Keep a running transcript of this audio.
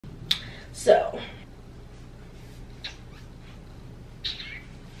So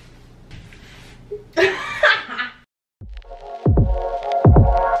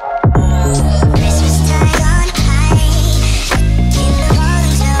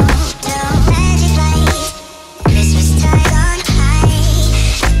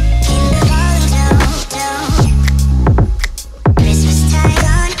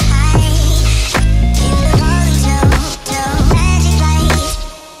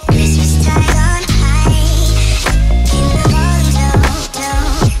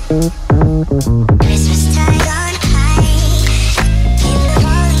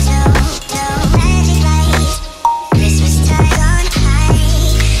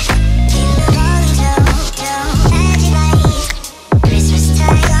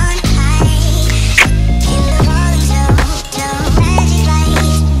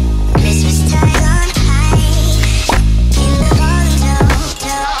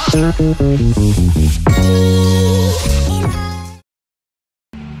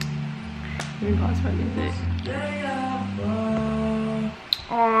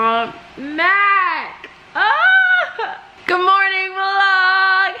Mac! Good morning,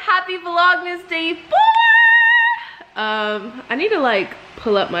 vlog! Happy Vlogmas Day 4! I need to like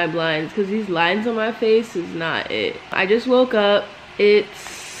pull up my blinds because these lines on my face is not it. I just woke up. I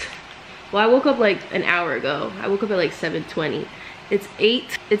woke up like an hour ago. I woke up at like 7:20. It's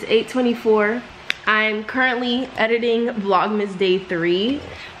 8:24. I'm currently editing Vlogmas Day 3.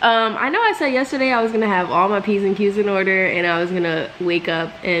 I know I said yesterday I was gonna have all my P's and Q's in order and I was gonna wake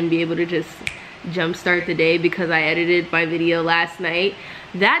up and be able to just jumpstart the day because I edited my video last night.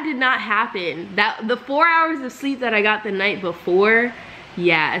 That did not happen. The 4 hours of sleep that I got the night before,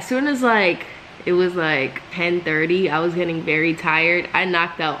 yeah, as soon as like it was like 10:30, I was getting very tired. I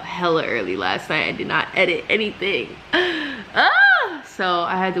knocked out hella early last night. I did not edit anything. So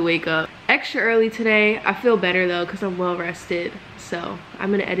I had to wake up extra early today. I feel better though because I'm well rested. So I'm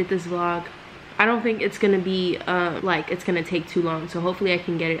gonna edit this vlog. I don't think it's gonna be like it's gonna take too long. So hopefully I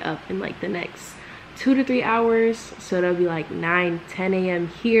can get it up in like the next 2 to 3 hours. So it'll be like 9, 10 a.m.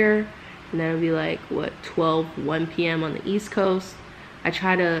 here. And then it'll be like what, 12, 1 p.m. on the East Coast. I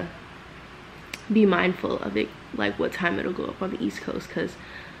try to be mindful of it, like what time it'll go up on the East Coast, because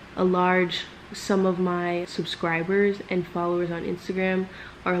some of my subscribers and followers on Instagram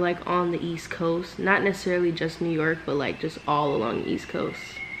are like on the East Coast, not necessarily just New York, but like just all along the East Coast.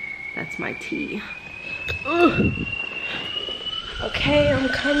 That's my tea. Ugh. Okay, I'm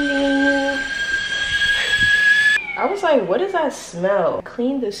coming. I was like, what does that smell? I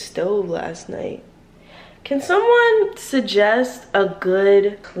cleaned the stove last night. Can someone suggest a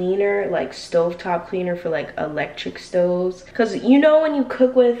good cleaner, like stovetop cleaner for like electric stoves? Because you know when you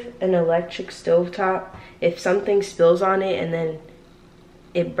cook with an electric stovetop, if something spills on it and then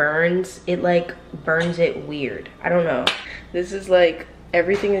it burns, it like burns it weird. I don't know. This is like,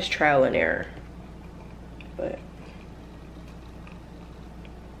 everything is trial and error. But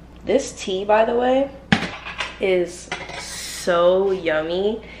this tea, by the way, is so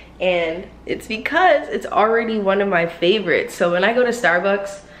yummy. And it's because it's already one of my favorites. So when I go to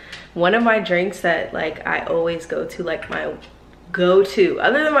Starbucks, one of my drinks that like I always go to, like my go-to,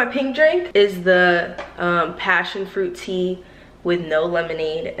 other than my pink drink, is the passion fruit tea with no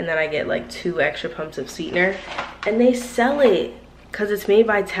lemonade. And then I get like 2 extra pumps of sweetener. And they sell it because it's made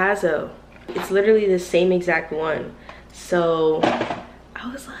by Tazo. It's literally the same exact one. So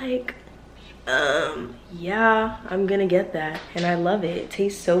I was like, yeah, I'm gonna get that, and I love it. It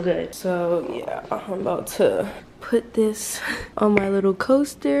tastes so good. So yeah, I'm about to put this on my little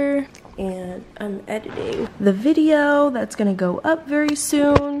coaster and I'm editing the video that's gonna go up very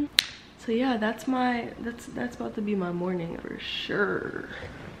soon. So yeah, that's about to be my morning for sure.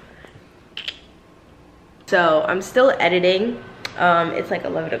 So I'm still editing. It's like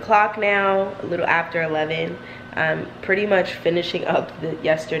 11 o'clock now, a little after 11. I'm pretty much finishing up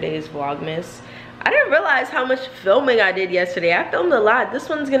yesterday's Vlogmas. I didn't realize how much filming I did yesterday. I filmed a lot. This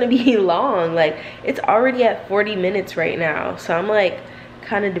one's gonna be long. Like, it's already at 40 minutes right now. So I'm like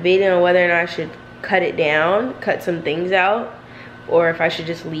kind of debating on whether or not I should cut it down, cut some things out, or if I should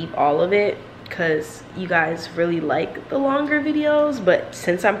just leave all of it, because you guys really like the longer videos. But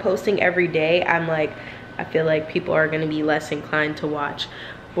since I'm posting every day, I'm like, I feel like people are gonna be less inclined to watch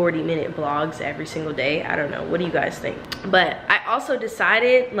 40-minute vlogs every single day. I don't know, what do you guys think? But I also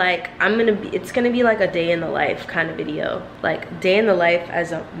decided like it's gonna be like a day in the life kind of video, like day in the life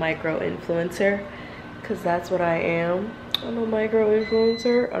as a micro influencer, because that's what I am. I'm a micro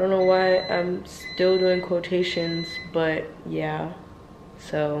influencer. I don't know why I'm still doing quotations, but yeah.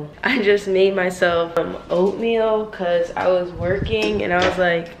 So I just made myself oatmeal because I was working and I was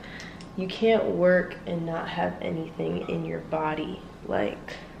like, you can't work and not have anything in your body.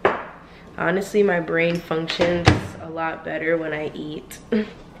 Like, honestly, my brain functions a lot better when I eat.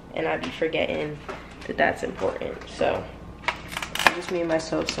 And I be forgetting that that's important. So I just made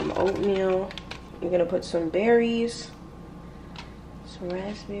myself some oatmeal. I'm gonna put some berries, some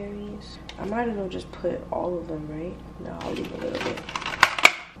raspberries. I might as well just put all of them, right? No, I'll leave a little bit.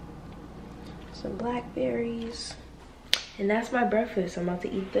 Some blackberries. And that's my breakfast. I'm about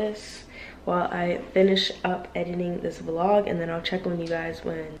to eat this while I finish up editing this vlog, and then I'll check on you guys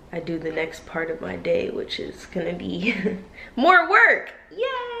when I do the next part of my day, which is gonna be more work.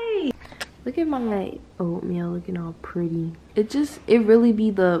 Yay! Look at my oatmeal looking all pretty. It really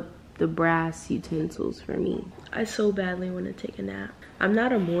be the brass utensils for me. I so badly want to take a nap. I'm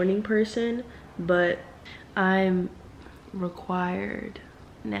not a morning person, but I'm required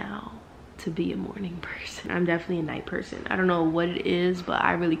now to be a morning person. I'm definitely a night person. I don't know what it is, but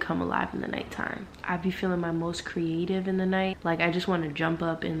I really come alive in the nighttime. I be feeling my most creative in the night. Like, I just want to jump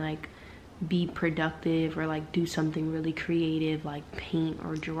up and like be productive, or like do something really creative, like paint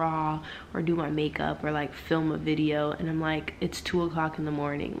or draw or do my makeup or like film a video. And I'm like, it's 2 o'clock in the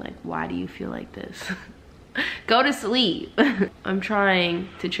morning. Like, why do you feel like this? Go to sleep. I'm trying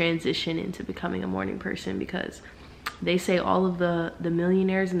to transition into becoming a morning person, because they say all of the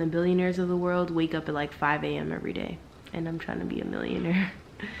millionaires and the billionaires of the world wake up at like 5 a.m. every day. And I'm trying to be a millionaire.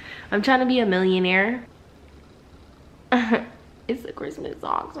 I'm trying to be a millionaire. It's the Christmas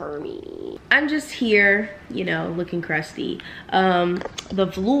song for me. I'm just here, you know, looking crusty. The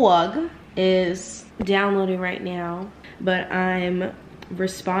vlog is downloading right now, but I'm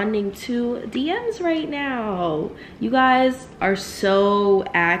responding to DMs right now. You guys are so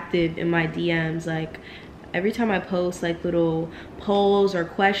active in my DMs. Like, every time I post like little polls or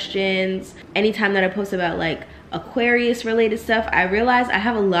questions, anytime that I post about like Aquarius related stuff, I realize I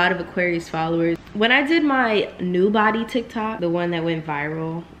have a lot of Aquarius followers. When I did my new body TikTok, the one that went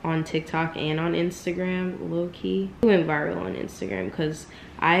viral on TikTok and on Instagram, low-key, it went viral on Instagram because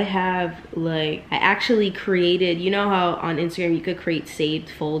I have like, I actually created, you know how on Instagram you could create saved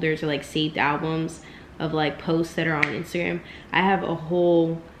folders or like saved albums of like posts that are on Instagram? I have a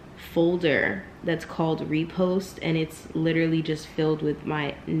whole folder that's called repost, and it's literally just filled with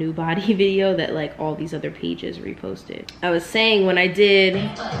my new body video that like all these other pages reposted. I was saying, when I did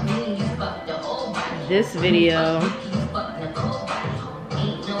this video,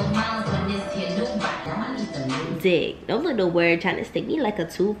 dick, no little word trying to stick me like a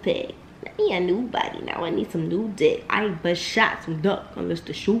toothpick. I need a new body now. I need some new dick. I ain't but shot some duck unless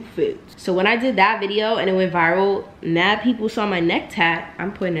the shoe fits. So when I did that video and it went viral, mad people saw my neck tat.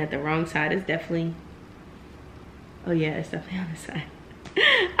 I'm putting it at the wrong side. It's definitely, oh yeah, it's definitely on the side.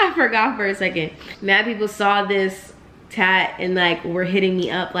 I forgot for a second. Mad people saw this tat and like were hitting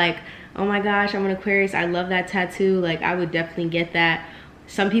me up like, oh my gosh, I'm an Aquarius, I love that tattoo. Like, I would definitely get that.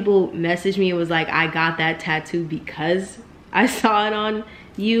 Some people messaged me and was like, I got that tattoo because I saw it on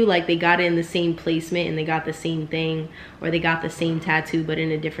you. Like, they got it in the same placement and they got the same thing, or they got the same tattoo but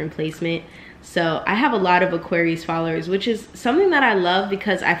in a different placement. So I have a lot of Aquarius followers, which is something that I love,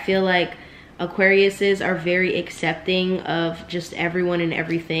 because I feel like Aquariuses are very accepting of just everyone and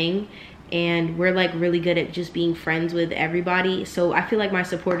everything, and we're like really good at just being friends with everybody. So I feel like my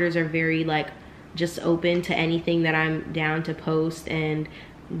supporters are very like just open to anything that I'm down to post, and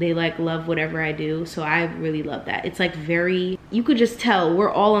they like love whatever I do. So I really love that. It's like very, you could just tell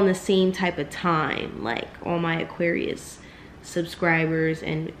we're all on the same type of time, like all my Aquarius subscribers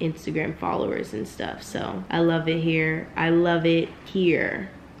and Instagram followers and stuff. So I love it here. I love it here.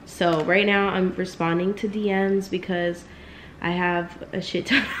 So right now I'm responding to DMs because I have a shit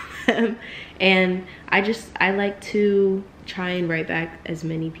ton of them, and I like to try and write back as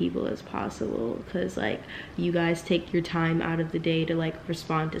many people as possible, because like you guys take your time out of the day to like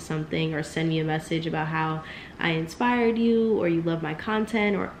respond to something or send me a message about how I inspired you, or you love my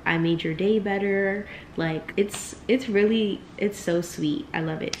content, or I made your day better. Like, it's so sweet. I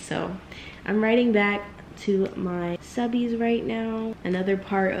love it. So I'm writing back to my subbies right now. Another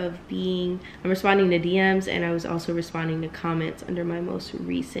part of I'm responding to DMs, and I was also responding to comments under my most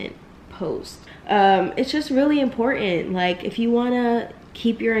recent post. It's just really important. Like, if you want to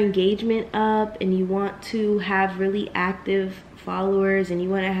keep your engagement up and you want to have really active followers and you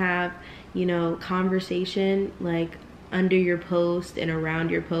want to have, you know, conversation like under your post and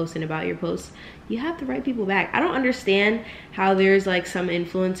around your post and about your post, you have to write people back. I don't understand how there's like some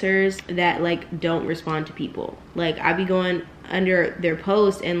influencers that like don't respond to people. Like, I be going under their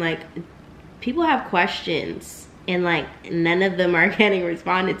post and like people have questions and like none of them are getting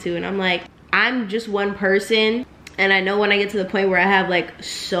responded to, and I'm like, I'm just one person And I know when I get to the point where I have like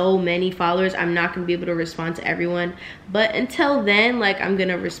so many followers, I'm not gonna be able to respond to everyone. But until then, like I'm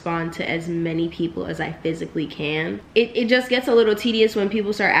gonna respond to as many people as I physically can. It just gets a little tedious when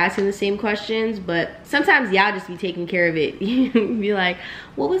people start asking the same questions, but sometimes y'all just be taking care of it. You be like,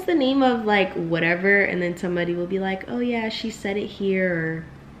 what was the name of like whatever? And then somebody will be like, oh yeah, she said it here, or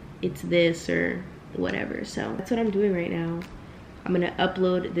it's this or whatever. So that's what I'm doing right now. I'm gonna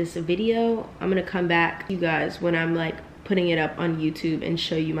upload this video. I'm gonna come back to you guys when I'm like putting it up on YouTube and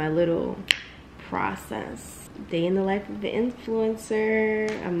show you my little process. Day in the life of an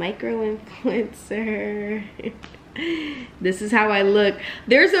influencer, a micro influencer. This is how I look.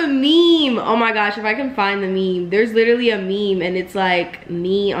 There's a meme, oh my gosh, if I can find the meme. There's literally a meme and it's like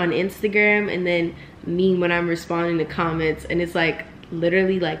me on Instagram and then me when I'm responding to comments, and it's like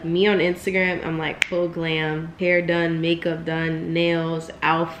literally like me on Instagram. I'm like full glam, hair done, makeup done, nails,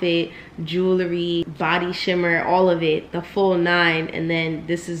 outfit, jewelry, body shimmer, all of it, the full 9. And then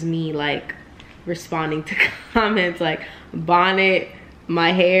this is me like responding to comments like bonnet,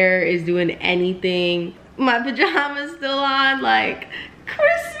 my hair is doing anything, my pajamas still on, like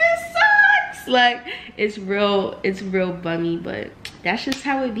Christmas socks. Like it's real bummy, but that's just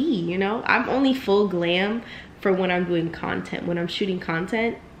how it be, you know. I'm only full glam for when I'm doing content, when I'm shooting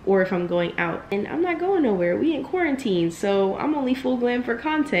content, or if I'm going out. And I'm not going nowhere, we in quarantine, so I'm only full glam for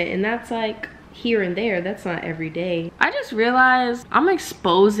content, and that's like here and there, that's not every day. I just realized I'm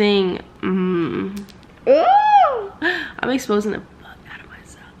exposing, I'm exposing the fuck out of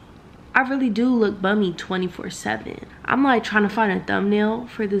myself. I really do look bummy 24/7. I'm like trying to find a thumbnail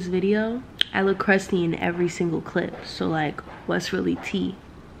for this video. I look crusty in every single clip, so like what's really tea?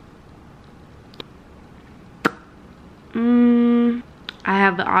 I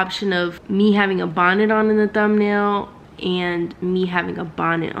have the option of me having a bonnet on in the thumbnail and me having a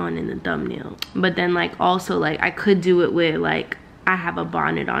bonnet on in the thumbnail. But then like also like I could do it with like I have a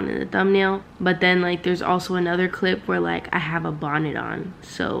bonnet on in the thumbnail, but then like there's also another clip where like I have a bonnet on,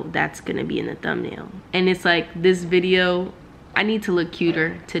 so that's gonna be in the thumbnail. And it's like this video, I need to look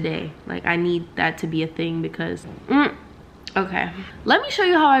cuter today. Like I need that to be a thing because okay, let me show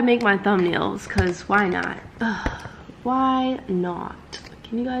you how I make my thumbnails, because why not? Why not?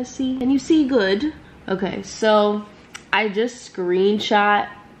 Can you guys see? Can you see good? Okay, so I just screenshot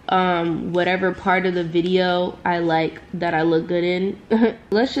whatever part of the video I like that I look good in.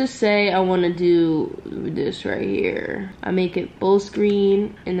 Let's just say I want to do this right here. I make it full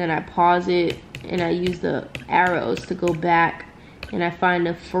screen and then I pause it and I use the arrows to go back, and I find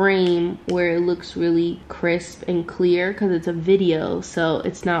a frame where it looks really crisp and clear, because it's a video, so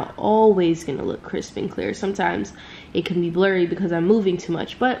it's not always gonna look crisp and clear. Sometimes it can be blurry because I'm moving too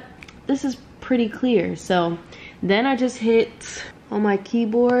much, but this is pretty clear. So then I just hit, on my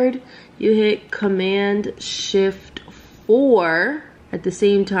keyboard, you hit Command-Shift-4 at the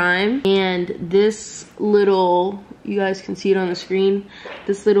same time, and this little, you guys can see it on the screen,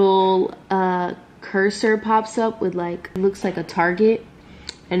 this little cursor pops up with like, it looks like a target,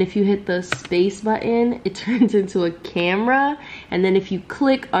 and if you hit the space button it turns into a camera, and then if you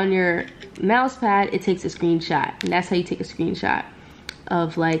click on your mouse pad it takes a screenshot, and that's how you take a screenshot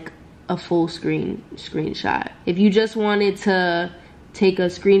of like a full screen screenshot. If you just wanted to take a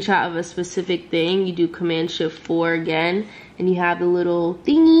screenshot of a specific thing, you do Command-Shift-4 again, and you have the little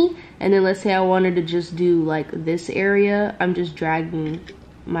thingy, and then let's say I wanted to just do like this area, I'm just dragging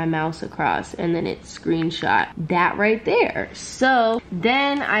my mouse across and then it screenshot that right there. So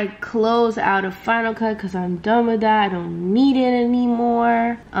then I close out of Final Cut because I'm done with that. I don't need it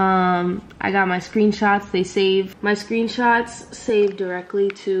anymore. I got my screenshots, they save. My screenshots save directly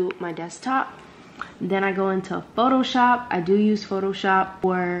to my desktop. Then I go into Photoshop. I do use Photoshop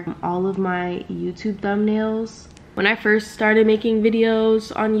for all of my YouTube thumbnails. When I first started making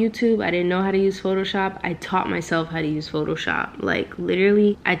videos on YouTube, I didn't know how to use Photoshop. I taught myself how to use Photoshop. Like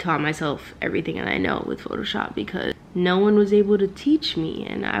literally, I taught myself everything that I know with Photoshop because no one was able to teach me,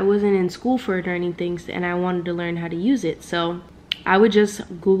 and I wasn't in school for it or anything, and I wanted to learn how to use it. So I would just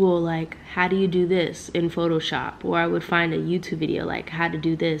Google like, how do you do this in Photoshop? Or I would find a YouTube video like how to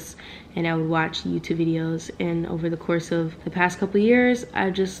do this, and I would watch YouTube videos. And over the course of the past couple of years,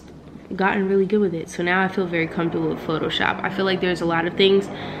 I've just gotten really good with it. So now I feel very comfortable with Photoshop. I feel like there's a lot of things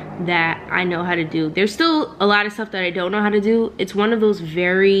that I know how to do. There's still a lot of stuff that I don't know how to do. It's one of those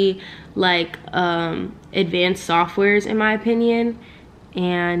very like advanced softwares in my opinion,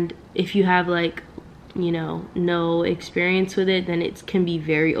 and if you have like, you know, no experience with it, then it can be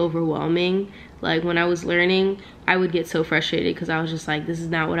very overwhelming. Like when I was learning, I would get so frustrated because I was just like, this is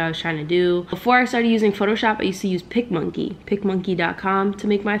not what I was trying to do. Before I started using Photoshop, I used to use PicMonkey, picmonkey.com, to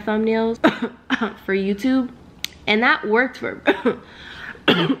make my thumbnails for YouTube. And that worked for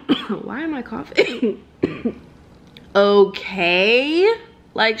why am I coughing? Okay,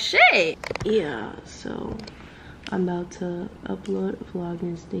 like shit. Yeah, so I'm about to upload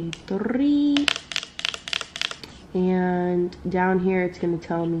Vlogmas day 3. And down here it's gonna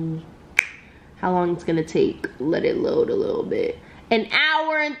tell me how long it's gonna take. Let it load a little bit. An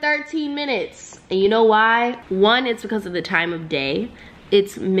hour and 13 minutes. And you know why? One, it's because of the time of day.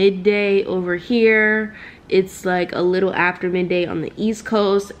 It's midday over here. It's like a little after midday on the East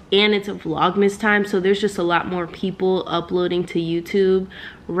Coast, and it's a Vlogmas time, so there's just a lot more people uploading to YouTube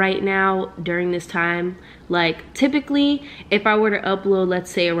right now during this time. Like typically, if I were to upload, let's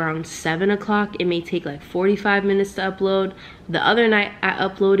say around 7 o'clock, it may take like 45 minutes to upload. The other night I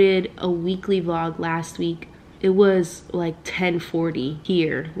uploaded a weekly vlog last week. It was like 10:40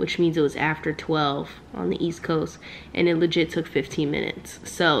 here, which means it was after 12 on the East Coast, and it legit took 15 minutes.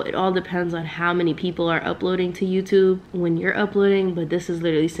 So it all depends on how many people are uploading to YouTube when you're uploading, but this is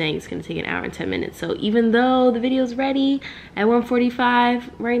literally saying it's gonna take an hour and 10 minutes. So even though the video's ready at 1:45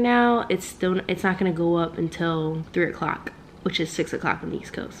 right now, it's not gonna go up until 3 o'clock, which is 6 o'clock on the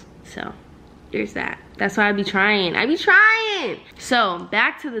East Coast. So there's that. That's why I be trying. So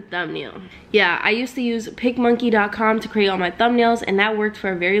back to the thumbnail. Yeah, I used to use PicMonkey.com to create all my thumbnails, and that worked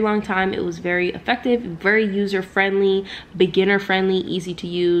for a very long time. It was very effective, very user-friendly, beginner-friendly, easy to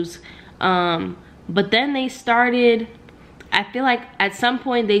use. But then they started, I feel like at some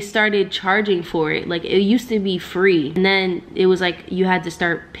point they started charging for it. Like it used to be free, and then it was like you had to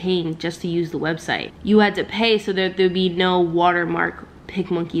start paying just to use the website. You had to pay so that there'd be no watermark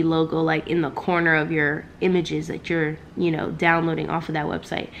PicMonkey logo like in the corner of your images that you're, you know, downloading off of that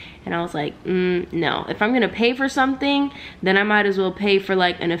website. And I was like, no, if I'm gonna pay for something, then I might as well pay for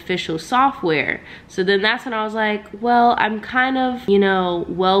like an official software. So then that's when I was like, well, I'm kind of, you know,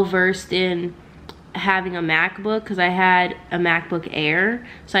 well versed in having a MacBook, because I had a MacBook Air,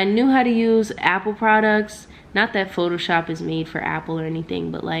 so I knew how to use Apple products. Not that Photoshop is made for Apple or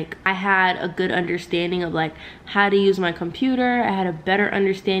anything, but like I had a good understanding of like how to use my computer. I had a better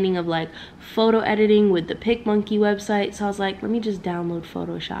understanding of like photo editing with the PicMonkey website. So I was like, let me just download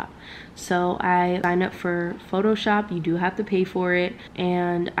Photoshop. So I signed up for Photoshop. You do have to pay for it.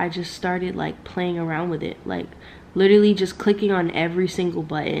 And I just started like playing around with it. Like literally just clicking on every single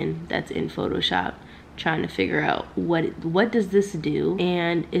button that's in Photoshop, trying to figure out what does this do,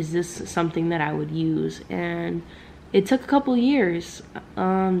 and is this something that I would use. And it took a couple years.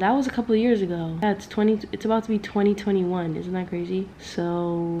 That was a couple years ago. Yeah, it's about to be 2021. Isn't that crazy?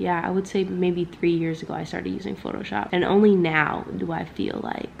 So yeah, I would say maybe 3 years ago I started using Photoshop, and only now do I feel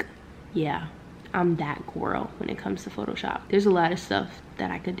like, yeah, I'm that girl when it comes to Photoshop. There's a lot of stuff that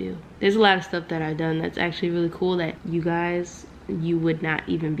I could do. There's a lot of stuff that I've done that's actually really cool that you would not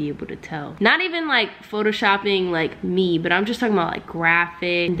even be able to tell. Not even like photoshopping like me, but I'm just talking about like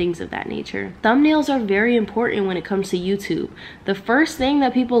graphic and things of that nature. Thumbnails are very important when it comes to YouTube. The first thing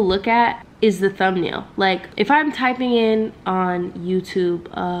that people look at is the thumbnail. Like if I'm typing in on YouTube,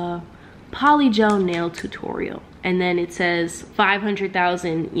 polygel nail tutorial, and then it says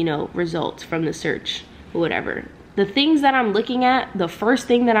 500,000, you know, results from the search or whatever. The things that I'm looking at, the first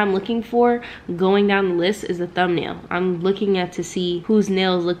thing that I'm looking for going down the list is the thumbnail. I'm looking at to see whose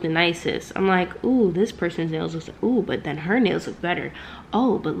nails look the nicest. I'm like, ooh, this person's nails look, ooh, but then her nails look better.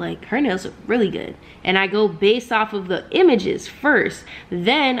 Oh, but like her nails look really good. And I go based off of the images first.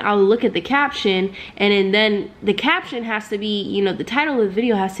 Then I'll look at the caption, and then the caption has to be, you know, the title of the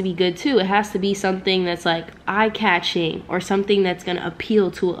video has to be good too. It has to be something that's like eye-catching or something that's gonna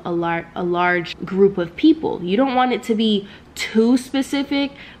appeal to a large group of people. You don't want it to be too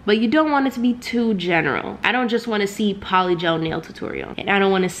specific, but you don't want it to be too general. I don't just want to see polygel nail tutorial, and I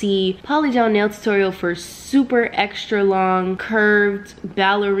don't want to see polygel nail tutorial for super extra long, curved,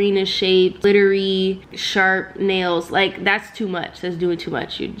 ballerina shaped, glittery, sharp nails. Like that's too much. That's doing too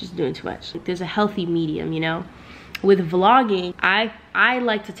much. You're just doing too much. Like, there's a healthy medium, you know. With vlogging, I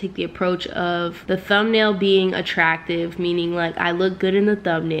like to take the approach of the thumbnail being attractive, meaning like I look good in the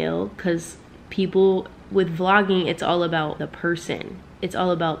thumbnail, because people with vlogging, it's all about the person. It's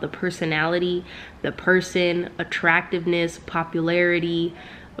all about the personality, the person, attractiveness, popularity,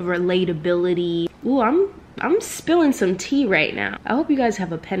 relatability. Ooh, I'm spilling some tea right now. I hope you guys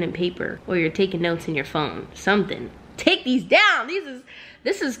have a pen and paper, or you're taking notes in your phone. Something. Take these down.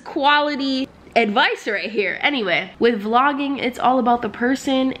 This is quality advice right here. Anyway, with vlogging, it's all about the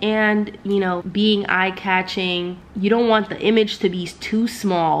person and, you know, being eye-catching. You don't want the image to be too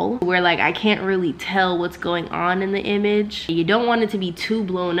small where like I can't really tell what's going on in the image. You don't want it to be too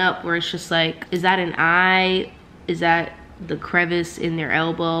blown up where it's just like, is that an eye? Is that the crevice in their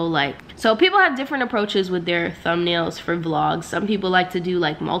elbow. Like, so people have different approaches with their thumbnails for vlogs. Some people like to do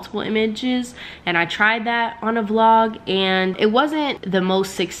like multiple images, and I tried that on a vlog and it wasn't the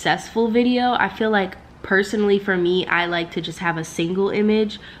most successful video. I feel like personally for me, I like to just have a single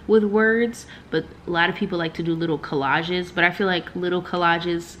image with words, but a lot of people like to do little collages. But I feel like little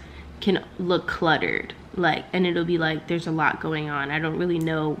collages can look cluttered, like, and it'll be like there's a lot going on. I don't really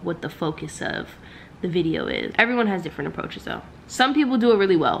know what the focus of the video is. Everyone has different approaches though. Some people do it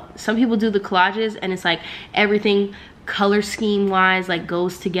really well. Some people do the collages and it's like everything color scheme wise like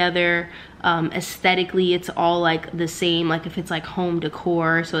goes together. Aesthetically it's all like the same, like if it's like home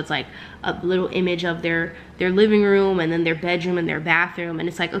decor, so it's like a little image of their living room and then their bedroom and their bathroom, and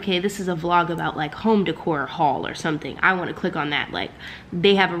it's like, okay, this is a vlog about like home decor haul or something, I want to click on that. Like,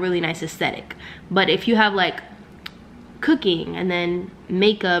 they have a really nice aesthetic. But if you have like cooking and then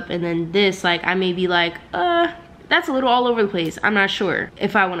makeup and then this, like I may be like, that's a little all over the place. I'm not sure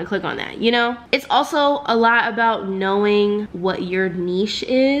if I want to click on that, you know? It's also a lot about knowing what your niche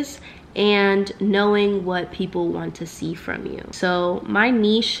is and knowing what people want to see from you. So my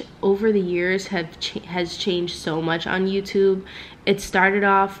niche over the years has changed so much on YouTube. It started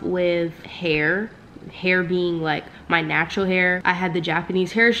off with hair being like my natural hair. I had the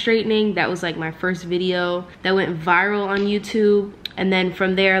Japanese hair straightening. That was like my first video that went viral on YouTube. And then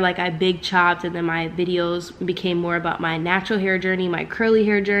from there, like I big chopped, and then my videos became more about my natural hair journey, my curly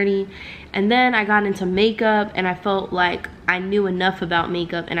hair journey. And then I got into makeup, and I felt like I knew enough about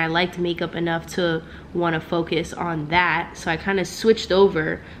makeup and I liked makeup enough to want to focus on that. So I kind of switched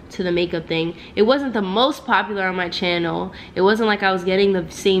over to the makeup thing. It wasn't the most popular on my channel. It wasn't like I was getting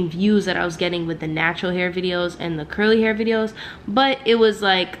the same views that I was getting with the natural hair videos and the curly hair videos, but it was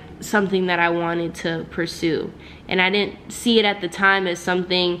like something that I wanted to pursue. And I didn't see it at the time as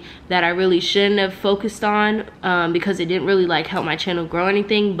something that I really shouldn't have focused on, because it didn't really like help my channel grow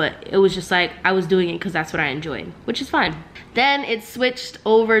anything, but it was just like I was doing it because that's what I enjoyed, which is fine. Then it switched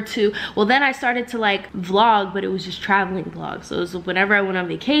over to, well, then I started to like vlog, but it was just traveling vlogs. So it was whenever I went on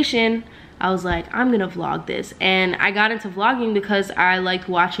vacation, I was like, I'm gonna vlog this. And I got into vlogging because I liked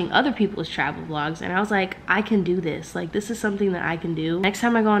watching other people's travel vlogs, and I was like, I can do this. Like, this is something that I can do. Next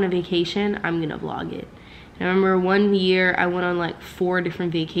time I go on a vacation, I'm gonna vlog it. And I remember one year I went on like 4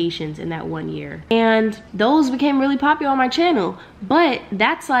 different vacations in that one year, and those became really popular on my channel. But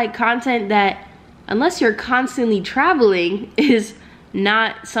that's like content that, unless you're constantly traveling, is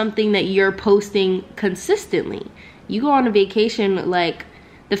not something that you're posting consistently. You go on a vacation, like,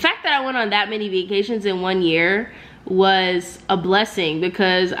 the fact that I went on that many vacations in one year was a blessing,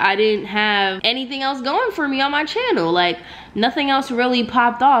 because I didn't have anything else going for me on my channel. Like, nothing else really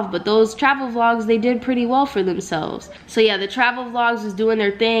popped off, but those travel vlogs, they did pretty well for themselves. So yeah, the travel vlogs was doing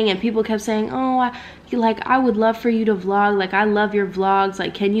their thing, and people kept saying, oh, I would love for you to vlog. Like, I love your vlogs.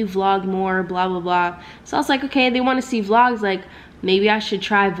 Like, can you vlog more? Blah, blah, blah. So I was like, okay, they want to see vlogs. Like, maybe I should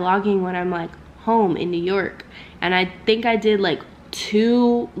try vlogging when I'm like home in New York. And I think I did like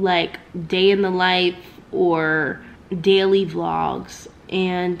 2 like day in the life or daily vlogs,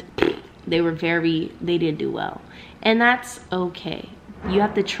 and they didn't do well. And that's okay. You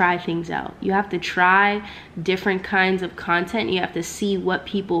have to try things out. You have to try different kinds of content. You have to see what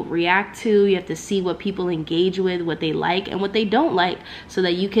people react to. You have to see what people engage with, what they like and what they don't like, so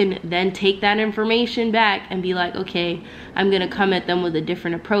that you can then take that information back and be like, okay, I'm gonna come at them with a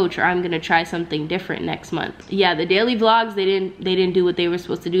different approach, or I'm gonna try something different next month. Yeah, the daily vlogs, they didn't do what they were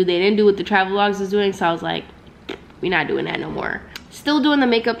supposed to do. They didn't do what the travel vlogs was doing, so I was like, we're not doing that no more. Still doing the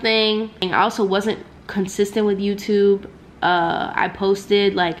makeup thing. And I also wasn't consistent with YouTube. I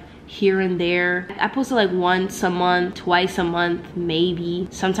posted like here and there. I posted like once a month, twice a month, maybe.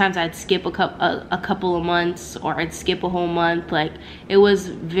 Sometimes I'd skip a couple of months, or I'd skip a whole month. Like, it was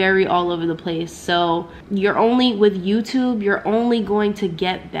very all over the place. So with YouTube, you're only going to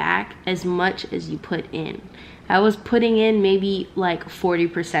get back as much as you put in. I was putting in maybe like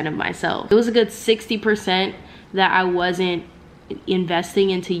 40% of myself. It was a good 60% that I wasn't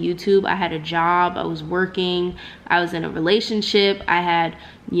investing into YouTube. I had a job, I was working, I was in a relationship, I had,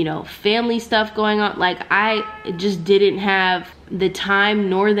 you know, family stuff going on. Like, I just didn't have the time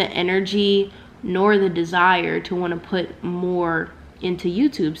nor the energy nor the desire to want to put more into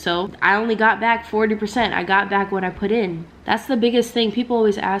YouTube. So I only got back 40%. I got back what I put in. That's the biggest thing. People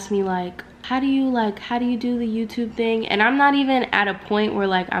always ask me like, how do you do the YouTube thing? And I'm not even at a point where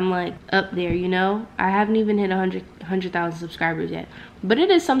like I'm like up there, you know? I haven't even hit 100,000 subscribers yet. But it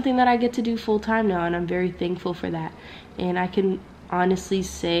is something that I get to do full time now, and I'm very thankful for that. And I can honestly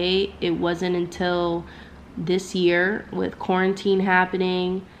say it wasn't until this year, with quarantine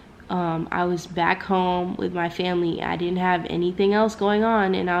happening, I was back home with my family. I didn't have anything else going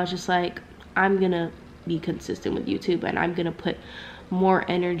on, and I was just like, I'm gonna be consistent with YouTube, and I'm gonna put more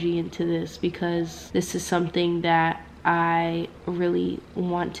energy into this because this is something that I really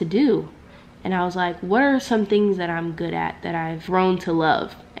want to do. And I was like, what are some things that I'm good at that I've grown to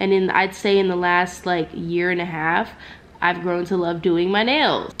love? And I'd say in the last like year and a half, I've grown to love doing my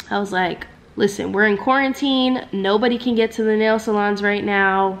nails. I was like, listen, we're in quarantine. Nobody can get to the nail salons right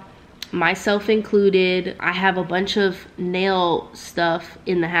now, myself included. I have a bunch of nail stuff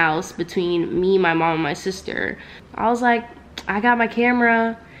in the house between me, my mom, and my sister. I was like, I got my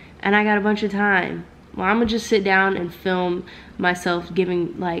camera and I got a bunch of time. Well, I'm gonna just sit down and film myself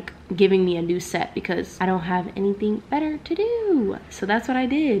giving me a new set because I don't have anything better to do. So that's what I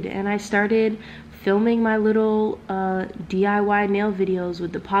did, and I started filming my little DIY nail videos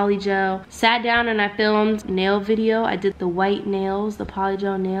with the polygel. Sat down and I filmed nail video. I did the white nails, the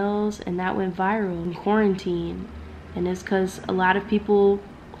polygel nails, and that went viral in quarantine. And it's because a lot of people,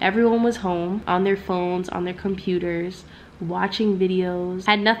 everyone was home on their phones, on their computers, watching videos,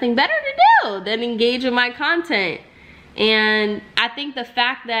 had nothing better to do than engage with my content. And I think the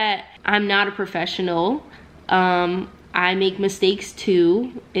fact that I'm not a professional, I make mistakes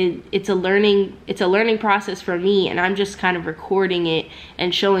too. It's a learning process for me, and I'm just kind of recording it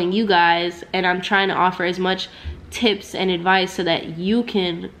and showing you guys, and I'm trying to offer as much tips and advice so that you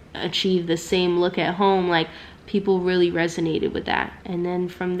can achieve the same look at home. Like, people really resonated with that. And then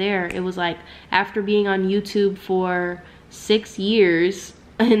from there, it was like, after being on YouTube for 6 years,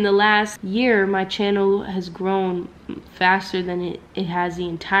 in the last year, my channel has grown faster than it has the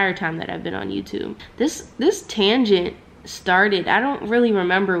entire time that I've been on YouTube. This tangent started, I don't really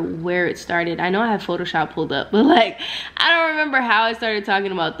remember where it started. I know I have Photoshop pulled up, but like, I don't remember how I started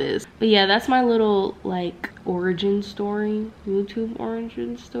talking about this. But yeah, that's my little like origin story, YouTube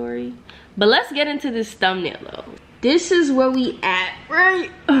origin story. But let's get into this thumbnail though. This is where we at, right?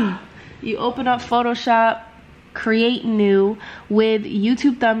 You open up Photoshop, create new. With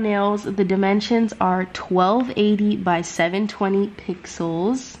YouTube thumbnails, the dimensions are 1280 by 720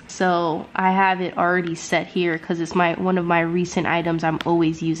 pixels. So I have it already set here because it's one of my recent items. I'm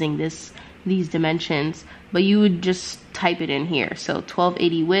always using these dimensions, but you would just type it in here. So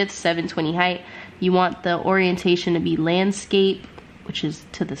 1280 width, 720 height. You want the orientation to be landscape, which is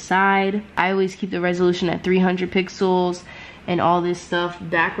to the side. I always keep the resolution at 300 pixels and all this stuff.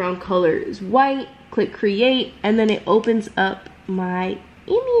 Background color is white. Click create, and then it opens up my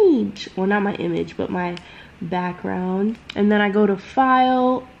image. Well, not my image, but my background. And then I go to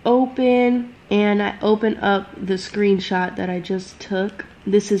file, open, and I open up the screenshot that I just took.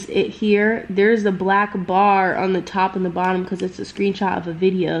 This is it here. There's the black bar on the top and the bottom because it's a screenshot of a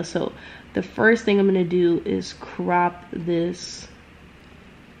video. So the first thing I'm gonna do is crop this.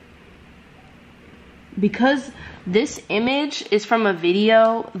 Because this image is from a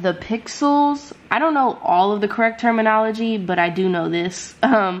video, the pixels, I don't know all of the correct terminology, but I do know this.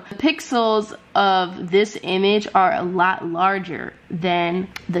 The pixels of this image are a lot larger than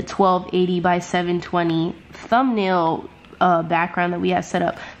the 1280 by 720 thumbnail background that we have set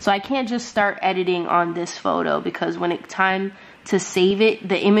up. So I can't just start editing on this photo because when it's time to save it,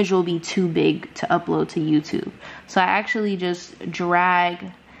 the image will be too big to upload to YouTube. So I actually just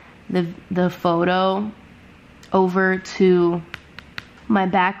drag the photo over to my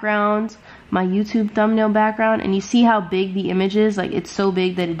background, my YouTube thumbnail background, and you see how big the image is? Like, it's so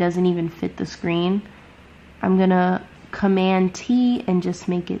big that it doesn't even fit the screen. I'm gonna Command T and just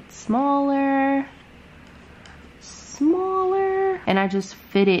make it smaller, and I just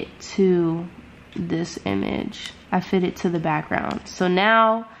fit it to this image. I fit it to the background. So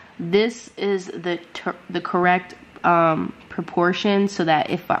now this is the correct proportion, so that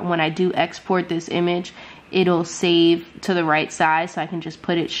when I do export this image, it'll save to the right size, so I can just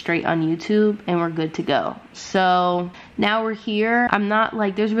put it straight on YouTube and we're good to go. So now we're here. I'm not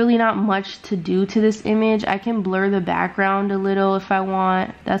like, there's really not much to do to this image. I can blur the background a little if I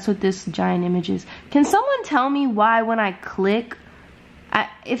want. That's what this giant image is. Can someone tell me why when I click,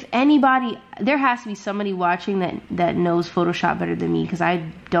 if anybody, there has to be somebody watching that knows Photoshop better than me, because I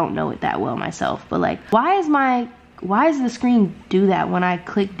don't know it that well myself, but like, why does the screen do that when I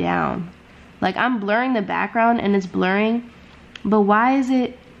click down? Like, I'm blurring the background and it's blurring, but why is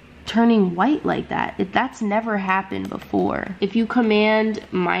it turning white like that? That's never happened before. If you command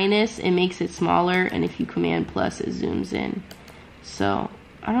minus, it makes it smaller, and if you command plus, it zooms in. So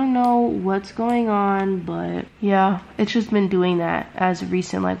I don't know what's going on, but yeah, it's just been doing that as of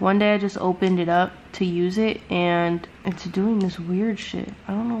recent. Like, one day I just opened it up to use it and it's doing this weird shit.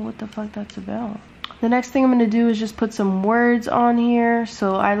 I don't know what the fuck that's about. The next thing I'm gonna do is just put some words on here.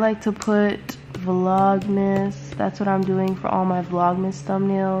 So I like to put Vlogmas. That's what I'm doing for all my Vlogmas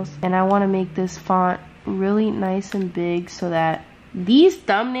thumbnails. And I wanna make this font really nice and big so that these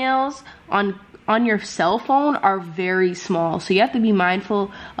thumbnails on your cell phone are very small. So you have to be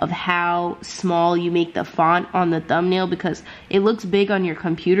mindful of how small you make the font on the thumbnail because it looks big on your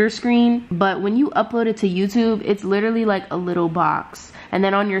computer screen. But when you upload it to YouTube, it's literally like a little box. And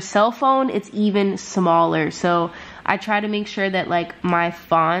then on your cell phone, it's even smaller. So I try to make sure that like my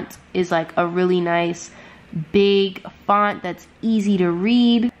font is like a really nice big font that's easy to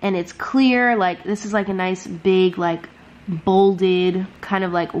read and it's clear. Like this is like a nice big like bolded kind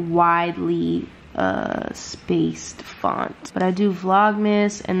of like widely spaced font. But I do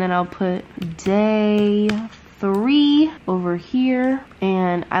Vlogmas and then I'll put day 3 over here,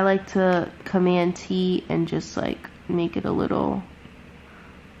 and I like to Command T and just like make it a little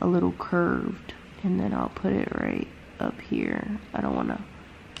curved, and then I'll put it right up here.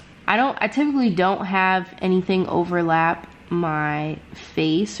 I typically don't have anything overlap my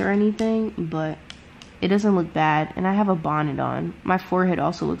face or anything, but it doesn't look bad. And I have a bonnet on. My forehead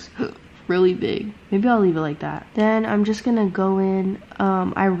also looks really big. Maybe I'll leave it like that. Then I'm just gonna go in,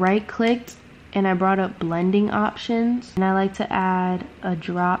 I right clicked and I brought up blending options, and I like to add a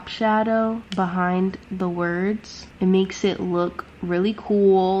drop shadow behind the words. It makes it look really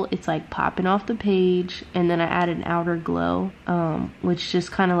cool. It's like popping off the page. And then I add an outer glow, which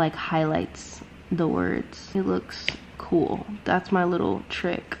just kind of like highlights the words. It looks cool. That's my little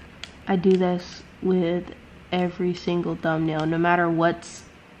trick. I do this with every single thumbnail. No matter what's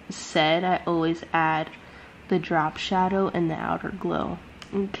said, I always add the drop shadow and the outer glow.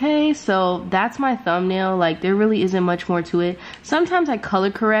 Okay, so that's my thumbnail. Like there really isn't much more to it. Sometimes I color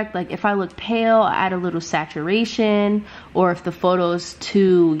correct. Like if I look pale, I add a little saturation, or if the photo's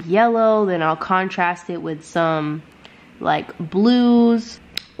too yellow, then I'll contrast it with some like blues,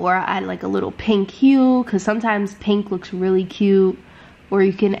 or I add like a little pink hue because sometimes pink looks really cute. Or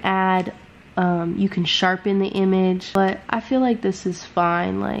you can add you can sharpen the image, but I feel like this is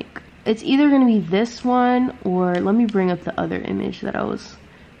fine. Like it's either gonna be this one, or let me bring up the other image that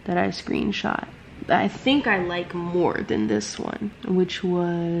I screenshot. I think I like more than this one, which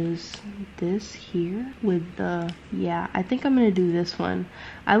was this here with the, yeah, I think I'm gonna do this one.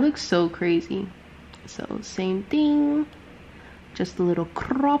 I look so crazy. So same thing, just a little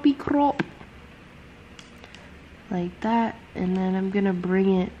croppy crop like that, and then I'm gonna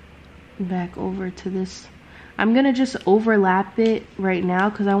bring it back over to this. I'm gonna just overlap it right now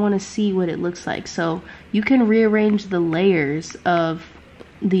because I want to see what it looks like. So you can rearrange the layers of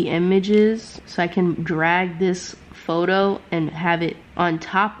the images, so I can drag this photo and have it on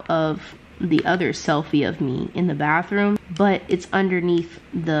top of the other selfie of me in the bathroom, but it's underneath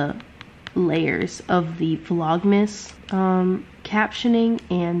the layers of the Vlogmas captioning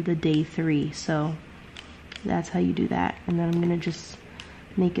and the day 3. So that's how you do that. And then I'm gonna just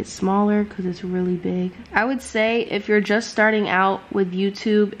make it smaller because it's really big. I would say if you're just starting out with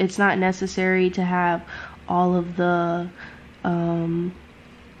YouTube, it's not necessary to have all of the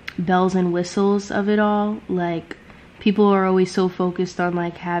bells and whistles of it all. Like people are always so focused on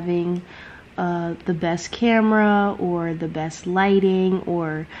like having the best camera or the best lighting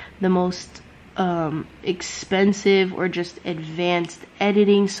or the most expensive or just advanced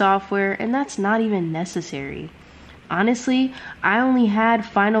editing software, and that's not even necessary. Honestly, I only had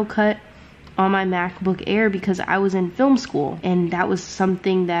Final Cut on my MacBook Air because I was in film school, and that was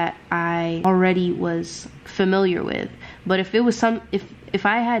something that I already was familiar with. But if it was if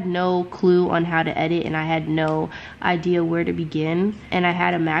I had no clue on how to edit and I had no idea where to begin and I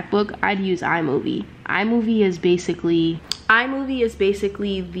had a MacBook, I'd use iMovie. iMovie is basically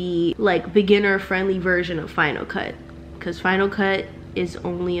the like beginner friendly version of Final Cut, because Final Cut is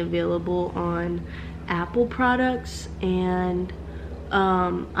only available on Apple products, and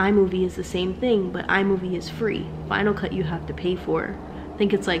iMovie is the same thing, but iMovie is free. Final Cut you have to pay for. I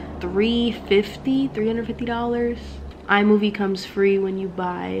think it's like $350. iMovie comes free when you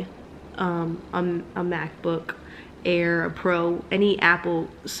buy a MacBook Air, a Pro, any Apple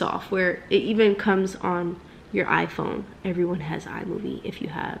software. It even comes on your iPhone. Everyone has iMovie if you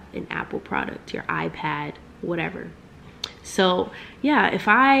have an Apple product, your iPad, whatever. So yeah, if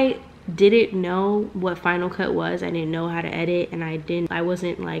I didn't know what Final Cut was, I didn't know how to edit, and I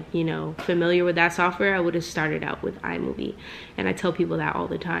wasn't like, you know, familiar with that software, I would have started out with iMovie. And I tell people that all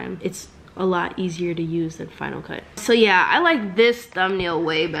the time. It's a lot easier to use than Final Cut. So yeah, I like this thumbnail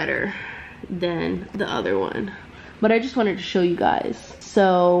way better than the other one, but I just wanted to show you guys.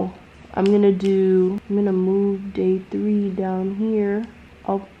 So I'm gonna move day 3 down here.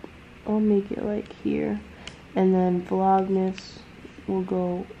 I'll make it like here. And then Vlogmas will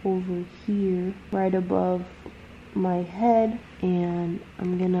go over here, right above my head. And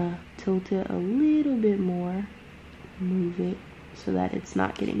I'm gonna tilt it a little bit more, move it so that it's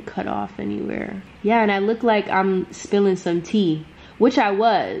not getting cut off anywhere. Yeah, and I look like I'm spilling some tea, which I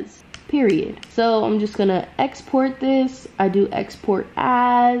was, period. So I'm just gonna export this. I do export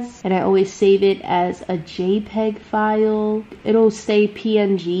as, and I always save it as a JPEG file. It'll stay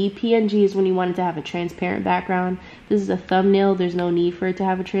PNG. PNG is when you want it to have a transparent background. This is a thumbnail. There's no need for it to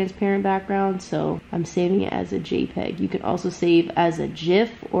have a transparent background, so I'm saving it as a JPEG. You can also save as a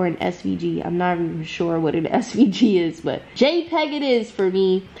GIF or an SVG. I'm not even sure what an SVG is, but JPEG it is for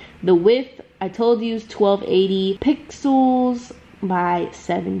me. The width, I told you, is 1280 pixels by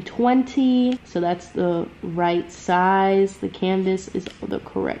 720, so that's the right size. The canvas is the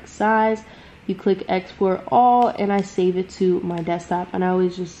correct size. You click export all, and I save it to my desktop, and I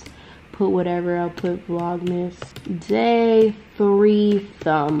always just put whatever. I'll put Vlogmas day 3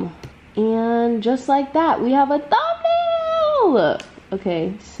 thumb, and just like that we have a thumbnail.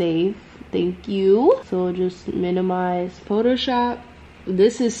 Okay, save. Thank you. So we'll just minimize Photoshop.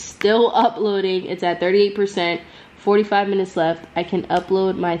 This is still uploading. It's at 38%. 45 minutes left. I can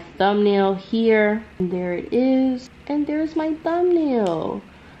upload my thumbnail here, and there it is, and there's my thumbnail.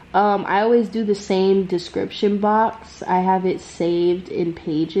 I always do the same description box. I have it saved in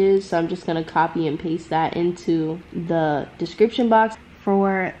Pages, so I'm just gonna copy and paste that into the description box.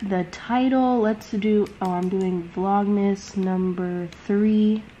 For the title, let's do, I'm doing Vlogmas number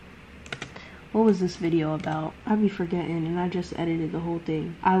 3. What was this video about? I be forgetting, and I just edited the whole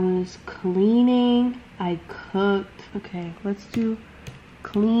thing. I was cleaning, I cooked. Okay, let's do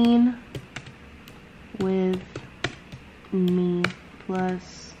clean with me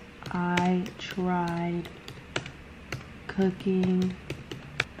plus I tried cooking.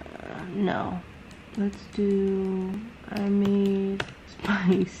 No, let's do I made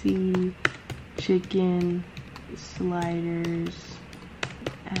spicy chicken sliders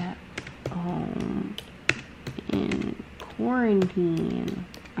at home in quarantine.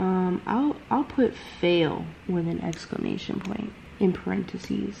 I'll put fail with an exclamation point in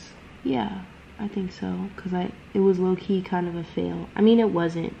parentheses. Yeah, I think so, because it was low-key kind of a fail. I mean, it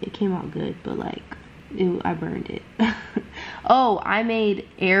wasn't, it came out good, but like I burned it. Oh, I made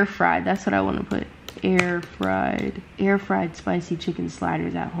air fried, that's what I want to put. Air fried spicy chicken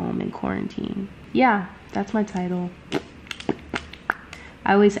sliders at home in quarantine. Yeah, that's my title.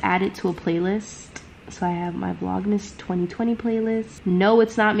 I always add it to a playlist. So I have my Vlogmas 2020 playlist. No,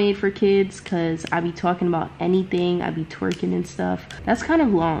 it's not made for kids, because I be talking about anything. I be twerking and stuff. That's kind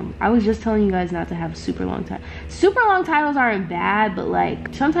of long. I was just telling you guys not to have super long titles. Super long titles aren't bad, but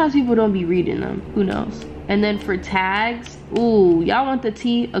like sometimes people don't be reading them. Who knows? And then for tags, ooh, y'all want the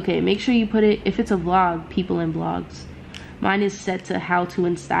tea? Okay, make sure you put it, if it's a vlog, people in vlogs. Mine is set to how to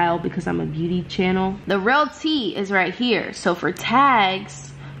and style because I'm a beauty channel. The real tea is right here. So for tags,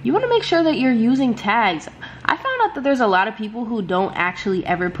 you want to make sure that you're using tags. I found out that there's a lot of people who don't actually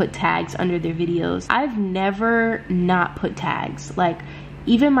ever put tags under their videos. I've never not put tags. Like,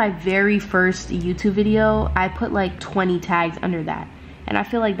 even my very first YouTube video, I put like 20 tags under that. And I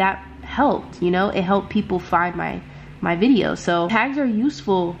feel like that helped, you know? It helped people find my video. So tags are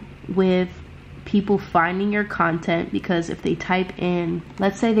useful with people finding your content, because if they type in,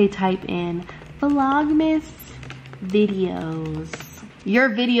 let's say they type in Vlogmas videos, your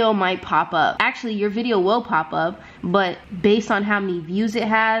video might pop up. Actually, your video will pop up, but based on how many views it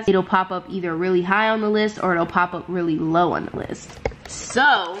has, it'll pop up either really high on the list or it'll pop up really low on the list.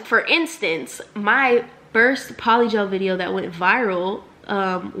 So, for instance, my first polygel video that went viral,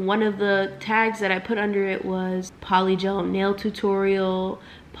 one of the tags that I put under it was polygel nail tutorial,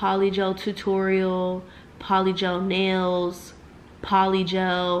 polygel tutorial, polygel nails,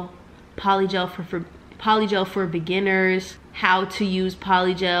 polygel for beginners, how to use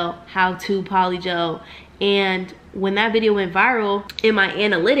polygel, how to polygel. And when that video went viral, in my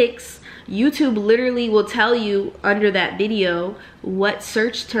analytics, YouTube literally will tell you under that video what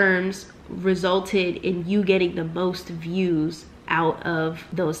search terms resulted in you getting the most views out of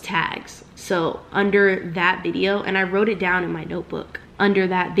those tags. So under that video, and I wrote it down in my notebook, under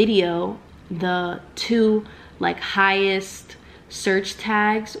that video, the 2 like highest search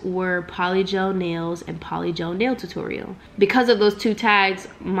tags were polygel nails and polygel nail tutorial. Because of those 2 tags,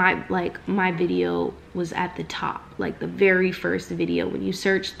 my video was at the top, like the very first video. When you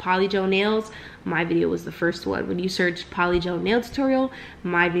searched polygel nails, my video was the first one. When you searched polygel nail tutorial,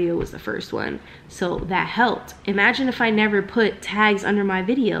 my video was the first one. So that helped. Imagine if I never put tags under my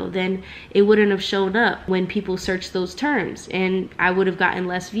video, then it wouldn't have shown up when people searched those terms, and I would have gotten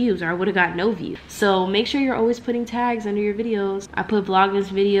less views, or I would have got no views. So make sure you're always putting tags under your videos. I put Vlogmas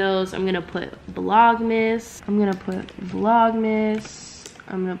videos. I'm gonna put Vlogmas. I'm gonna put Vlogmas.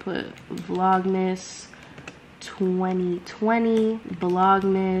 I'm gonna put Vlogmas 2020,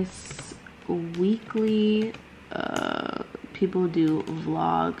 Vlogmas weekly. People do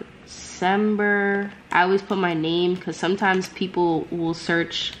Vlogcember. I always put my name because sometimes people will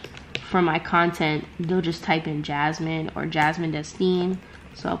search for my content. They'll just type in Jasmine or JASMYNDESTINE.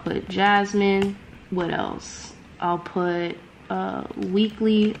 So I'll put Jasmine. What else? I'll put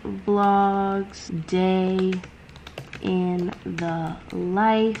weekly vlogs, day in the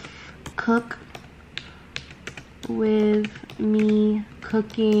life, cook with me,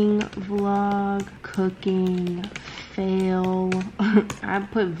 cooking vlog, cooking fail. I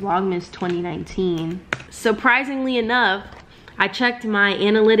put Vlogmas 2019. Surprisingly enough, I checked my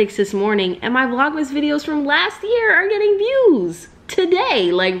analytics this morning and my Vlogmas videos from last year are getting views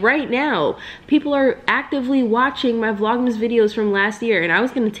today, like right now. People are actively watching my Vlogmas videos from last year, and I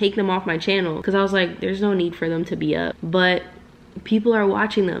was gonna take them off my channel because I was like, there's no need for them to be up, but people are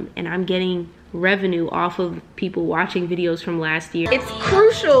watching them and I'm getting revenue off of people watching videos from last year. It's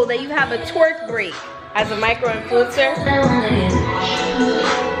crucial that you have a twerk break as a micro influencer.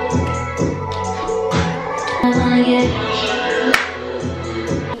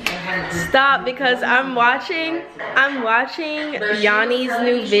 Stop, because I'm watching Yanni's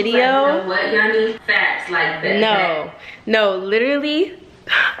new video. What, Yanni? Facts like that. No, literally,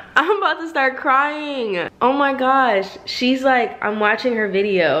 I'm about to start crying. Oh my gosh. She's like, I'm watching her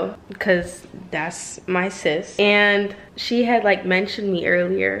video because that's my sis. And she had like mentioned me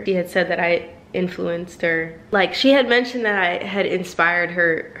earlier. She had said that I influenced her. Like, she had mentioned that I had inspired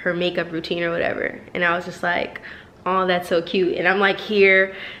her makeup routine or whatever. And I was just like, oh, that's so cute. And I'm like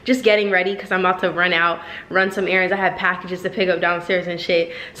here just getting ready because I'm about to run some errands. I have packages to pick up downstairs and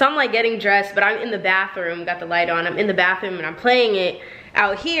shit. So I'm like getting dressed, but I'm in the bathroom, got the light on. I'm in the bathroom and I'm playing it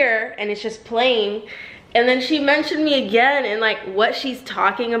out here and it's just playing. And then she mentioned me again, and like what she's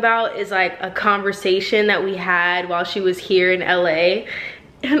talking about is like a conversation that we had while she was here in LA.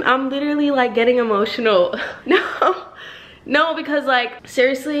 And I'm literally like getting emotional. No, because like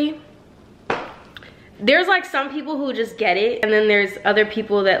seriously, there's like some people who just get it, and then there's other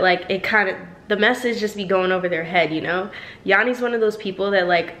people that like it kind of, the message just be going over their head, you know? Yanni's one of those people that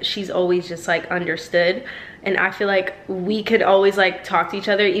like, she's always just like understood. And I feel like we could always like talk to each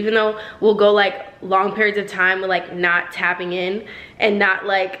other, even though we'll go like long periods of time with like not tapping in and not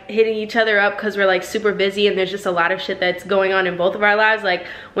like hitting each other up because we're like super busy and there's just a lot of shit that's going on in both of our lives. Like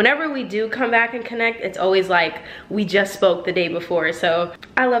whenever we do come back and connect, it's always like we just spoke the day before. So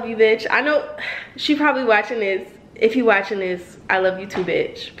I love you, bitch. I know she probably watching this. If you watching this, I love you too,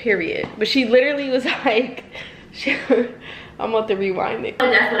 bitch, period. But she literally was like, I'm about to rewind it. Oh,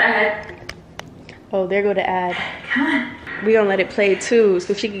 that's what I had. Oh, there go the ad. Come on. We gonna let it play too,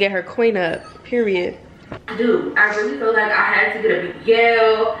 so she can get her coin up, period. Dude, I really feel like I had to get a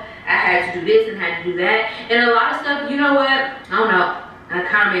BBL. I had to do this and had to do that. And a lot of stuff, you know what? I don't know. That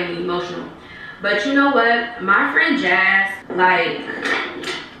kind of made me emotional. But you know what? My friend Jazz, like,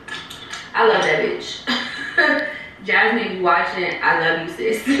 I love that bitch. Jasmine, if you watching, I love you,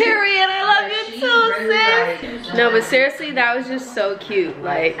 sis. Period. I love you too, sis. No, but seriously, that was just so cute.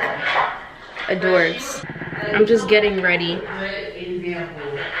 Like, adorbs. I'm just getting ready. Good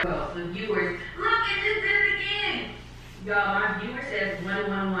example. Well, the viewers, look, it just did it again. Y'all, my viewer says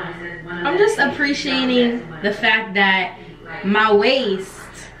 111. It says 111. I'm just appreciating the fact that my waist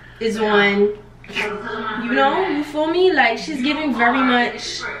is on, you know, you feel me? Like, she's giving very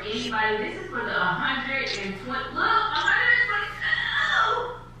much. For anybody, this is for the 120. Look,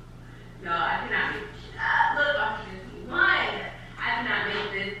 122. Y'all, I cannot make this up. Look, 121. I cannot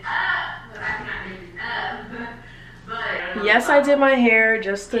make this up. But I cannot make this up. But yes, I did my hair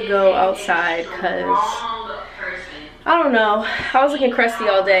just to go outside because I don't know. I was looking crusty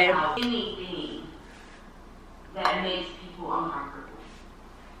all day. Anything that makes people uncomfortable.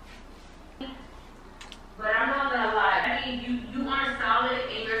 But I'm not gonna lie. I mean, you aren't solid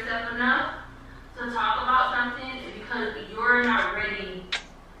in yourself enough to talk about something because you're not ready.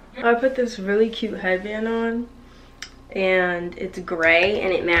 I put this really cute headband on, and it's gray,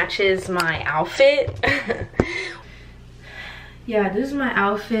 and it matches my outfit. Yeah, this is my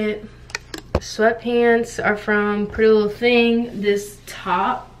outfit. Sweatpants are from Pretty Little Thing. This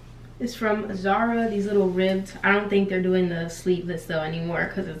top It's from Zara, these little ribbed. I don't think they're doing the sleeveless though anymore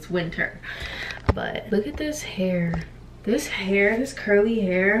because it's winter. But look at this hair. This hair, this curly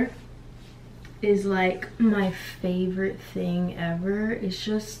hair is like my favorite thing ever. It's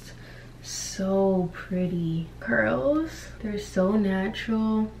just so pretty. Curls, they're so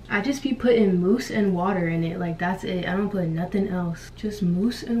natural. I just be putting mousse and water in it, like that's it. I don't put nothing else, just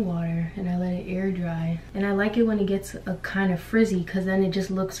mousse and water, and I let it air dry. And I like it when it gets a kind of frizzy because then it just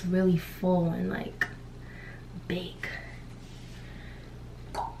looks really full and like big.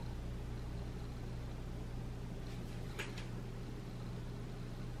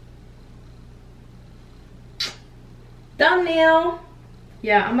 Thumbnail.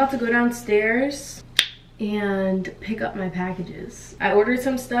 Yeah, I'm about to go downstairs and pick up my packages. I ordered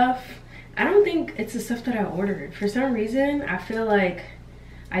some stuff. I don't think it's the stuff that I ordered. For some reason, I feel like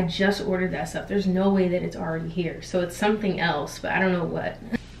I just ordered that stuff. There's no way that it's already here. So it's something else, but I don't know what.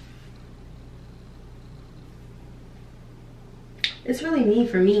 It's really me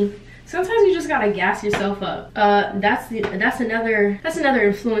for me. Sometimes you just gotta gas yourself up. That's another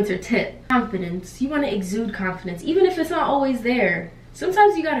influencer tip. Confidence. You wanna exude confidence, even if it's not always there.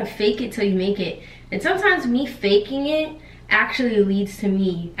 Sometimes you gotta fake it till you make it. And sometimes me faking it actually leads to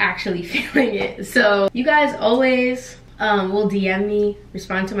me actually feeling it. So you guys always will DM me,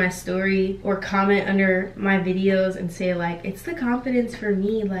 respond to my story, or comment under my videos and say like, it's the confidence for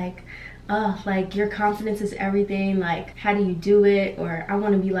me, like your confidence is everything, like how do you do it, or I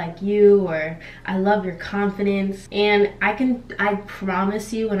want to be like you, or I love your confidence. And I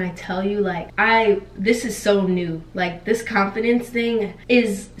promise you when I tell you, like this is so new, like this confidence thing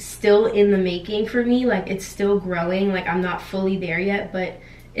is still in the making for me, like it's still growing, like I'm not fully there yet, but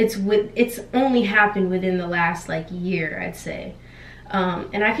it's only happened within the last like year, I'd say.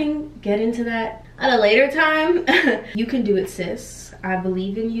 And I can get into that at a later time. You can do it, sis. I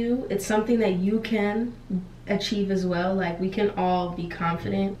believe in you. It's something that you can achieve as well. Like we can all be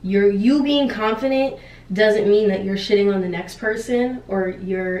confident. You being confident doesn't mean that you're shitting on the next person or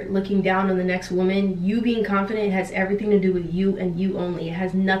you're looking down on the next woman. You being confident has everything to do with you and you only. It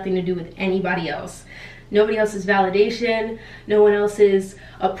has nothing to do with anybody else. Nobody else's validation, no one else's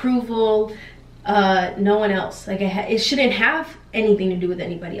approval, no one else. Like it shouldn't have anything to do with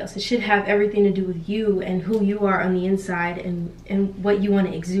anybody else. It should have everything to do with you and who you are on the inside and what you want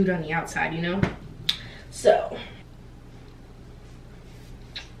to exude on the outside, you know? So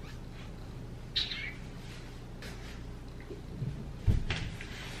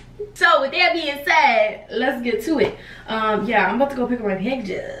with that being said, let's get to it. Yeah, I'm about to go pick up my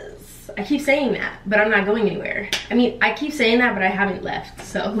packages. I keep saying that, but I'm not going anywhere. I mean, I keep saying that, but I haven't left,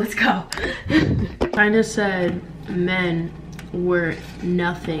 so let's go. Kinda said men were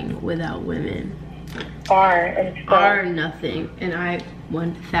nothing without women. Are nothing, and I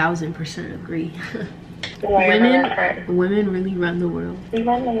 1000% agree. Women really run the world. We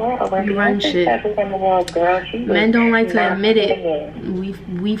run the world. We run shit. Men don't like to admit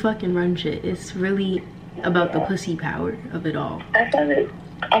it. We fucking run shit. It's really about the pussy power of it all.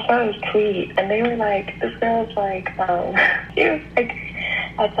 I saw this tweet, and they were like, this girl's like, she was like,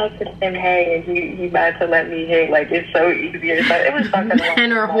 I talked to him, hey, and he about to let me hit, like, it's so easy or something. It was something like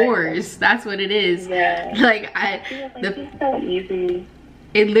men are whores. That's what it is. Yeah. Like, it's so easy.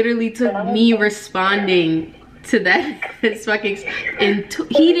 It literally took me responding to that. It's fucking,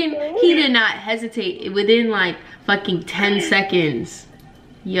 he did not hesitate within like fucking 10 seconds.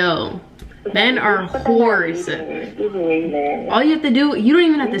 Yo. Men are whores. All you have to do, you don't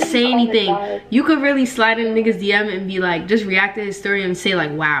even have to say anything. You could really slide in a nigga's DM and be like, just react to his story and say like,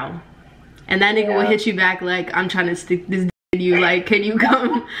 wow. And that nigga will hit you back like, I'm trying to stick this in you. Like, can you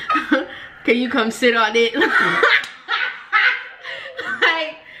come, can you come sit on it?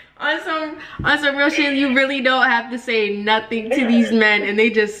 Like, on some real shit, you really don't have to say nothing to these men, and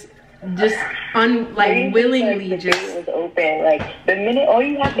they just willingly just was open. Like the minute all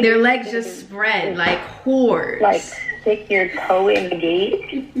you have to their legs just spread like whores. Like stick your toe in the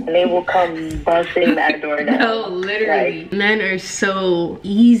gate and they will come busting that door down. No, literally. Like, men are so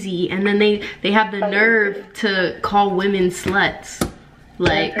easy, and then they have the nerve to call women sluts.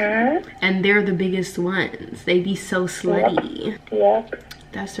 Like, and they're the biggest ones. They be so slutty. Yep.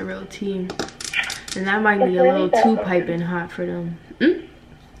 That's the real tea. And that might be a little too piping hot for them.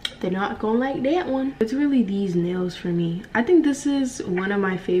 They're not gonna like that one. It's really these nails for me. I think this is one of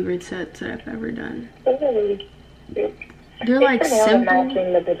my favorite sets that I've ever done. They're like simple.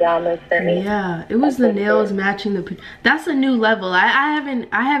 Matching the pajamas for me. Yeah, it was the nails matching the. That's a new level. I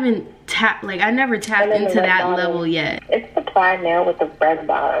haven't tapped, like I never tapped into that level yet. It's the plaid nail with the red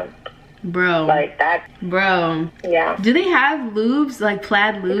bottom. Bro. Like that. Bro. Yeah. Do they have lubes, like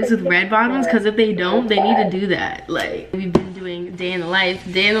plaid lubes with red bottoms? Because if they don't, they need to do that. Like, we've been doing day in the life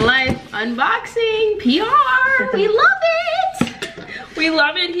unboxing, PR. We love it. We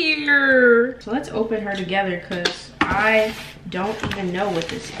love it here. So let's open her together because I don't even know what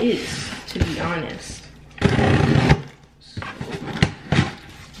this is, to be honest. So,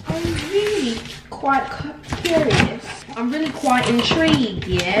 I'm really quite curious. I'm really quite intrigued,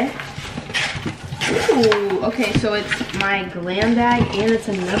 yeah? Ooh, okay, so it's my glam bag and it's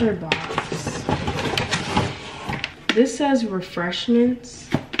another box. This says refreshments.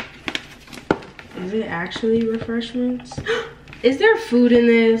 Is it actually refreshments? Is there food in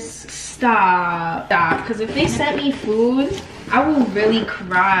this? Stop. Stop, because if they sent me food, I will really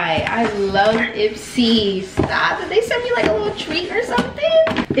cry. I love Ipsy. Stop, did they send me like a little treat or something?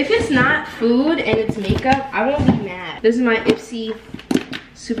 If it's not food and it's makeup, I won't be mad. This is my Ipsy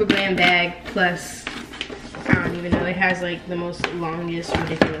Super Glam bag plus, I don't even know, it has like the most longest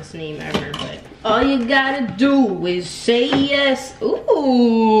ridiculous name ever, but all you gotta do is say yes.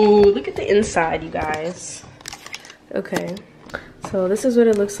 Ooh, look at the inside, you guys. Okay, so this is what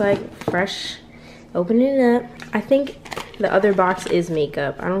it looks like fresh. Opening it up. I think the other box is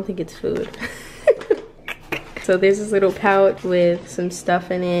makeup. I don't think it's food. So there's this little pouch with some stuff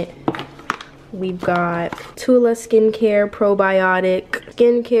in it. We've got Tula Skincare Probiotic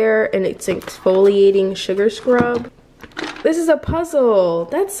Skincare, and it's exfoliating sugar scrub. This is a puzzle.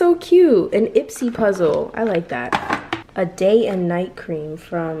 That's so cute. An Ipsy puzzle. I like that. A day and night cream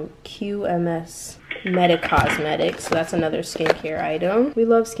from QMS Cosmetics. So that's another skincare item. We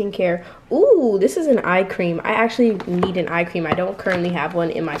love skincare. Ooh, this is an eye cream. I actually need an eye cream. I don't currently have one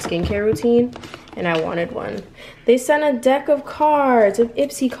in my skincare routine, and I wanted one. They sent a deck of cards, of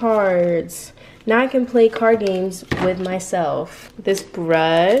Ipsy cards. Now I can play card games with myself. This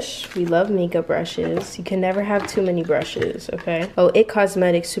brush, we love makeup brushes. You can never have too many brushes, okay? Oh, IT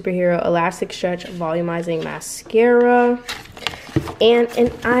Cosmetics Superhero Elastic Stretch Volumizing Mascara. And an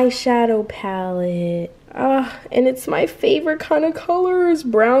eyeshadow palette. And it's my favorite kind of colors,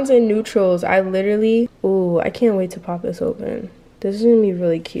 browns and neutrals. I literally, ooh, I can't wait to pop this open. This is gonna be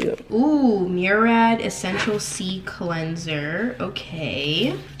really cute. Ooh, Murad Essential C Cleanser.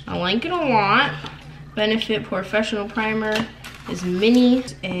 Okay, I like it a lot. Benefit Professional Primer is mini.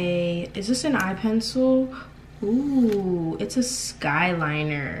 Is this an eye pencil? Ooh, it's a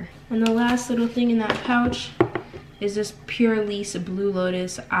skyliner. And the last little thing in that pouch is this Pure Lease Blue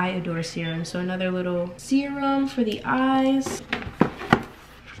Lotus Eye Adore Serum. So another little serum for the eyes.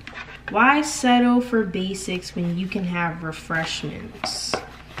 Why settle for basics when you can have refreshments?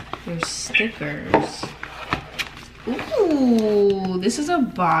 There's stickers. Ooh, this is a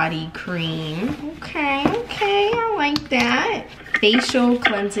body cream. Okay, I like that. Facial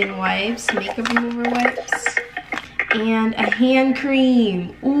cleansing wipes, makeup remover wipes, and a hand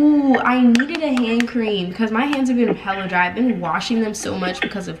cream. Ooh, I needed a hand cream because my hands have been hella dry. I've been washing them so much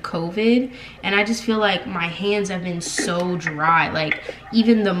because of COVID, and I just feel like my hands have been so dry. Like,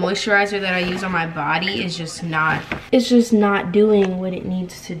 even the moisturizer that I use on my body is just not, it's just not doing what it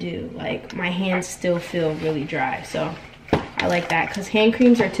needs to do. Like, my hands still feel really dry, so I like that because hand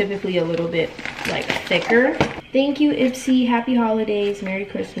creams are typically a little bit like thicker. Thank you, Ipsy. Happy holidays, Merry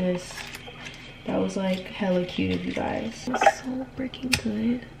Christmas. That was like hella cute of you guys. It's so freaking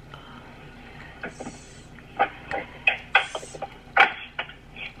good.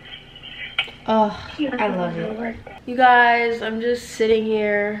 Oh, I love it. You guys, I'm just sitting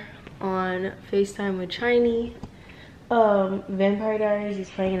here on FaceTime with Chiny. Vampire Diaries is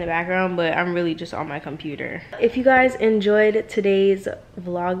playing in the background, but I'm really just on my computer. If you guys enjoyed today's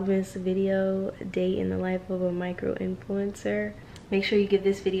Vlogmas video, day in the life of a micro influencer, make sure you give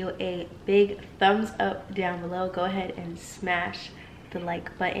this video a big thumbs up down below. Go ahead and smash the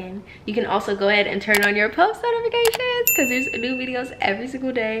like button. You can also go ahead and turn on your post notifications because there's new videos every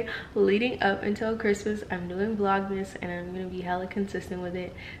single day leading up until Christmas. I'm doing Vlogmas and I'm gonna be hella consistent with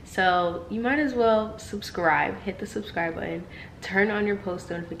it. So you might as well subscribe, hit the subscribe button, turn on your post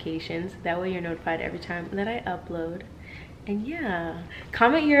notifications. That way you're notified every time that I upload. And yeah,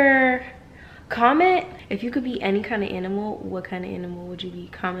 comment if you could be any kind of animal, what kind of animal would you be?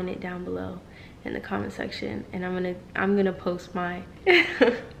 Comment it down below in the comment section, and I'm gonna post my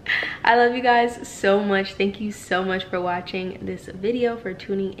I love you guys so much. Thank you so much for watching this video, for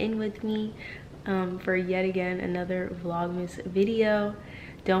tuning in with me for yet again another Vlogmas video.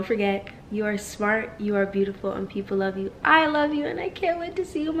 Don't forget, you are smart, you are beautiful, and people love you. I love you, and I can't wait to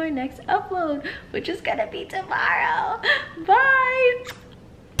see you in my next upload, which is gonna be tomorrow. Bye.